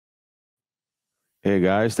Hey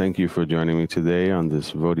guys, thank you for joining me today on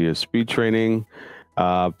this Vodia speed training.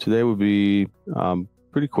 Today will be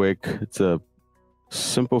pretty quick. It's a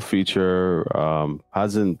simple feature,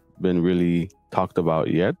 hasn't been really talked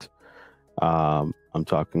about yet. I'm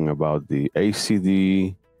talking about the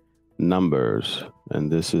ACD numbers,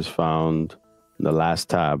 and this is found in the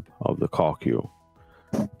last tab of the call queue.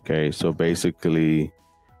 Okay, so basically,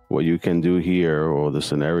 what you can do here, or the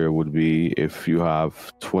scenario would be if you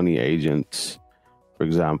have 20 agents, for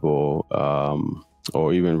example,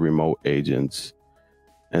 or even remote agents.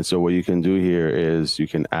 And so what you can do here is you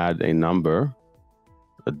can add a number,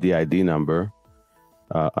 a DID number,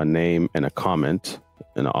 a name, and a comment,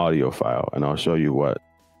 and an audio file. And I'll show you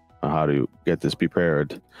how to get this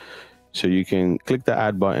prepared. So you can click the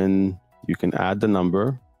add button. You can add the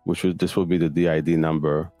number, this will be the DID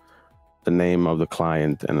number, the name of the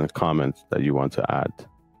client, and a comment that you want to add.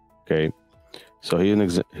 Okay. So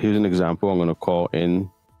here's an example. I'm going to call in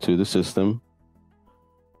to the system.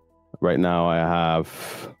 Right now I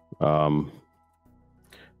have all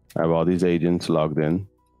these agents logged in.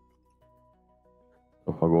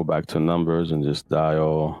 If I go back to numbers and just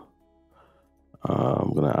dial,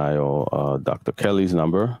 I'm going to dial Dr. Kelly's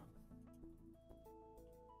number.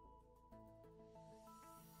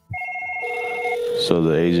 So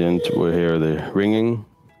the agent will hear the ringing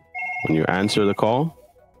when you answer the call.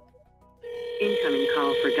 Incoming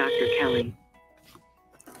call for Dr. Kelly.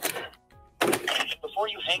 Before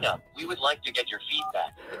you hang up, we would like to get your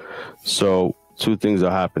feedback. So two things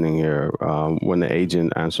are happening here when the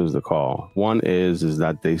agent answers the call. One is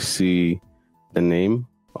that they see the name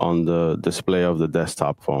on the display of the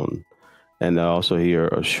desktop phone, and they also hear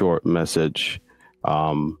a short message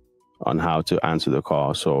on how to answer the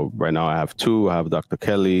call. So right now I have two. I have Dr.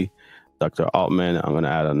 Kelly, Dr. Altman. I'm going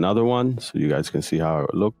to add another one so you guys can see how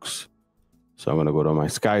it looks. So I'm going to go to my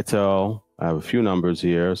SkyTel. I have a few numbers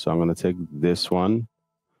here. So I'm going to take this one.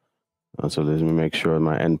 So let me make sure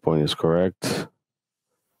my endpoint is correct.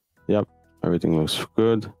 Yep, everything looks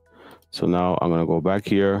good. So now I'm going to go back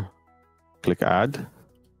here, click add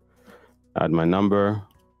my number.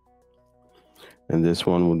 And this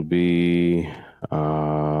one would be,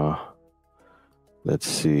 let's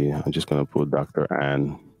see, I'm just going to put Dr.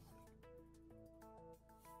 Ann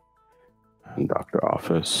and Dr.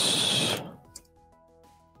 Office.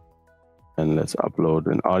 And let's upload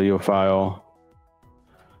an audio file.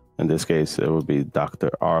 In this case, it would be Dr.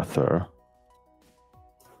 Arthur.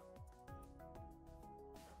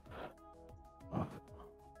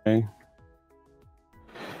 Okay.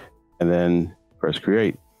 And then press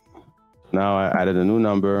create. Now I added a new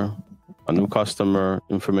number, a new customer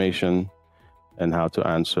information, and how to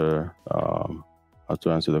answer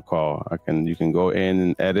the call. You can go in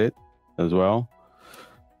and edit as well.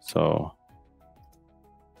 So,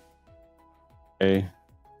 okay,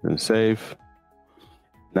 then save.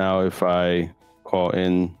 Now, if I call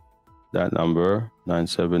in that number,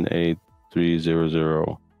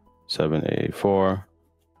 978-300-7884,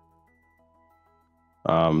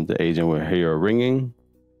 the agent will hear a ringing.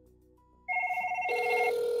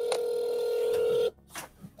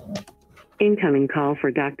 Incoming call for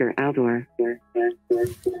Dr. Aldor.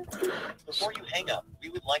 Before you hang up, we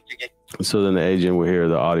would like to get... So then the agent will hear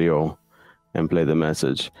the audio and play the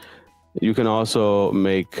message. You can also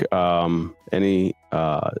make any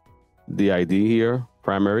DID here,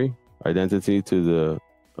 primary identity, to the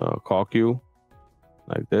call queue,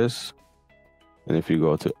 like this. And if you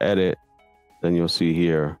go to edit, then you'll see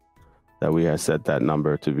here that we have set that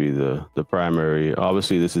number to be the primary.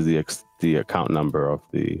 Obviously, this is the account number of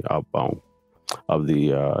the outbound of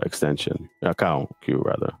the extension account queue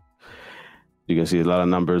rather. You can see a lot of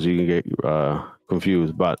numbers. You can get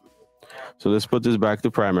confused, but so let's put this back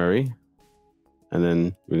to primary, and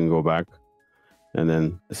then we can go back, and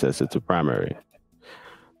then it sets it to primary.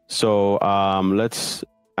 So let's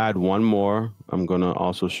add one more. I'm gonna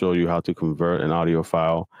also show you how to convert an audio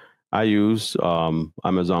file. I use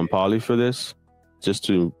Amazon Poly for this, just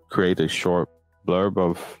to create a short blurb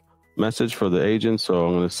of message for the agent. So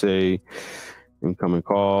I'm gonna say incoming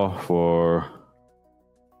call for,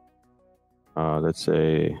 let's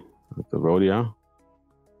say, the Vodia.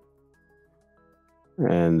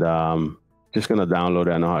 And just gonna download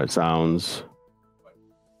it. I know how it sounds.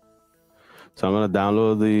 So I'm gonna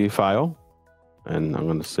download the file, and I'm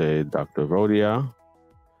gonna say Dr. Vodia.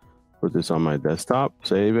 Put this on my desktop,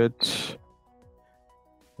 save it,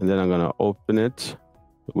 and then I'm gonna open it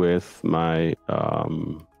with my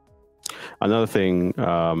another thing.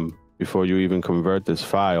 Before you even convert this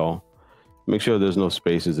file, make sure there's no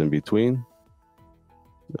spaces in between.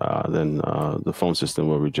 Then the phone system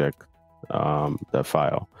will reject that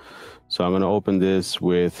file. So I'm going to open this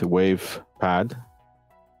with WavePad.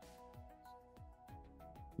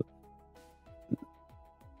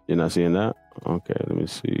 You're not seeing that? Okay, let me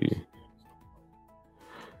see.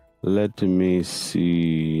 Let me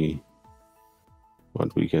see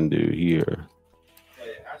what we can do here.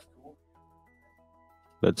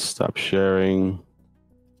 Let's stop sharing.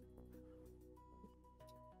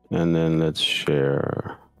 And then let's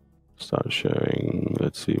share. Start sharing.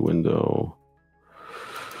 Let's see, window.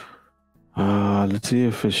 Let's see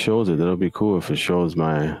if it shows it. That'll be cool if it shows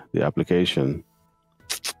the application.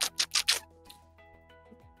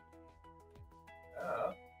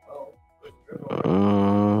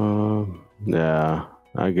 Yeah,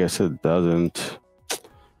 I guess it doesn't.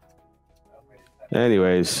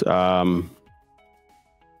 Anyways, let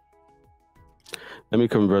me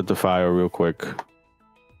convert the file real quick.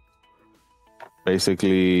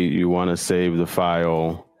 Basically, you want to save the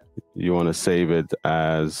file. You want to save it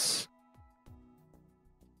as.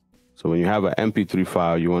 So when you have an MP3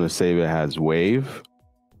 file, you want to save it as WAV.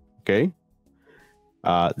 Okay.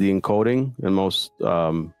 The encoding, and most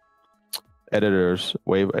editors,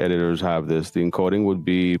 WAV editors have this. The encoding would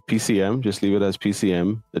be PCM. Just leave it as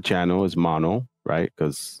PCM. The channel is mono, right?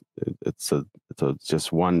 Because it's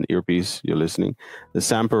just one earpiece you're listening. The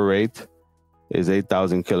sample rate is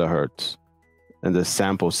 8,000 kilohertz, and the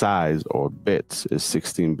sample size or bits is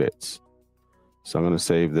 16 bits. So I'm going to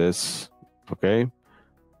save this. Okay.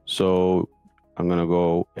 So I'm going to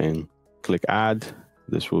go and click add.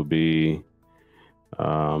 This will be,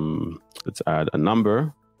 let's add a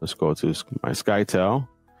number. Let's go to my SkyTel.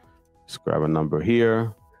 Let's grab a number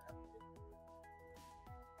here.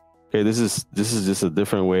 Okay, this is just a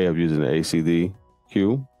different way of using the ACD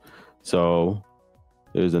queue. So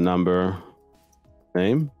there's a number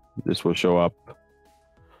name. This will show up.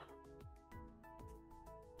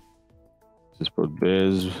 Just put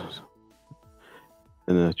biz.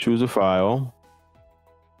 And then choose a file,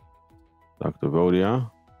 Dr. Vodia,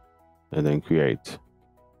 and then create.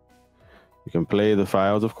 You can play the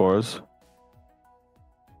files, of course.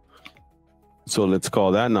 So let's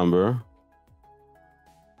call that number.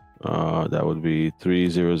 That would be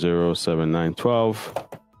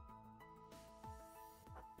 3007912.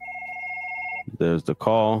 There's the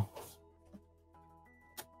call.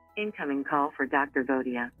 Incoming call for Dr.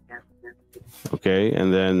 Vodia. Okay,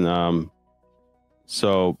 and then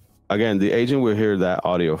so again, the agent will hear that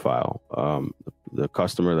audio file. The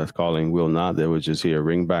customer that's calling will not. They will just hear a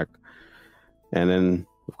ring back. And then,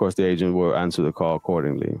 of course, the agent will answer the call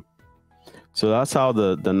accordingly. So that's how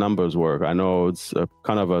the numbers work. I know it's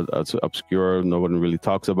kind of it's obscure. No one really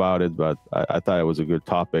talks about it, but I thought it was a good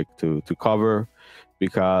topic to cover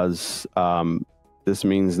because this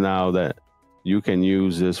means now that you can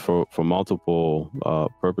use this for multiple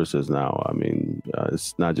purposes now. I mean,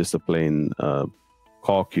 it's not just a plain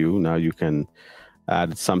call queue. Now you can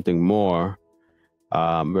add something more.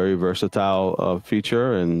 Very versatile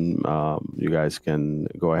feature, and you guys can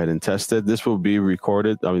go ahead and test it. This will be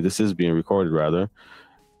recorded. I mean, this is being recorded rather.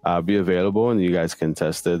 Be available, and you guys can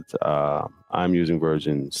test it. I'm using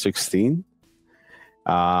version 16,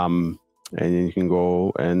 and you can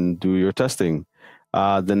go and do your testing.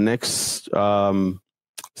 The next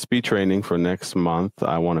speed training for next month,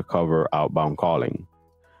 I want to cover outbound calling.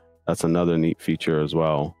 That's another neat feature as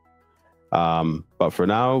well. But for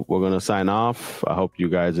now, we're going to sign off. I hope you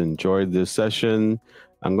guys enjoyed this session.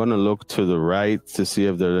 I'm going to look to the right to see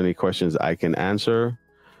if there's any questions I can answer.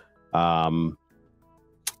 Unless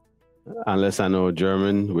I know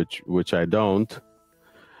German, which I don't.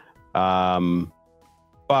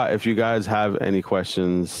 But if you guys have any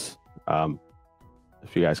questions,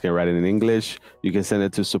 if you guys can write it in English, you can send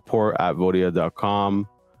it to support@vodia.com,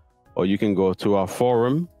 or you can go to our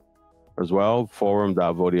forum as well,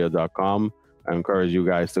 forum.vodia.com. I encourage you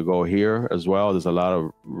guys to go here as well. There's a lot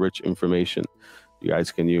of rich information you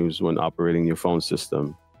guys can use when operating your phone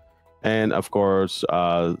system. And of course,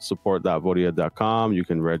 support.vodia.com. You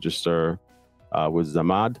can register with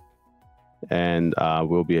Zamad, and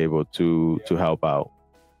we'll be able to help out.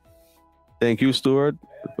 Thank you, Stuart.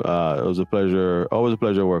 It was a pleasure. Always a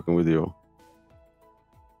pleasure working with you.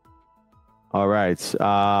 All right.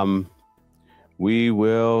 We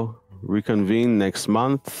will reconvene next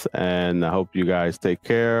month, and I hope you guys take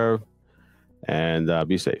care and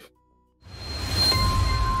be safe.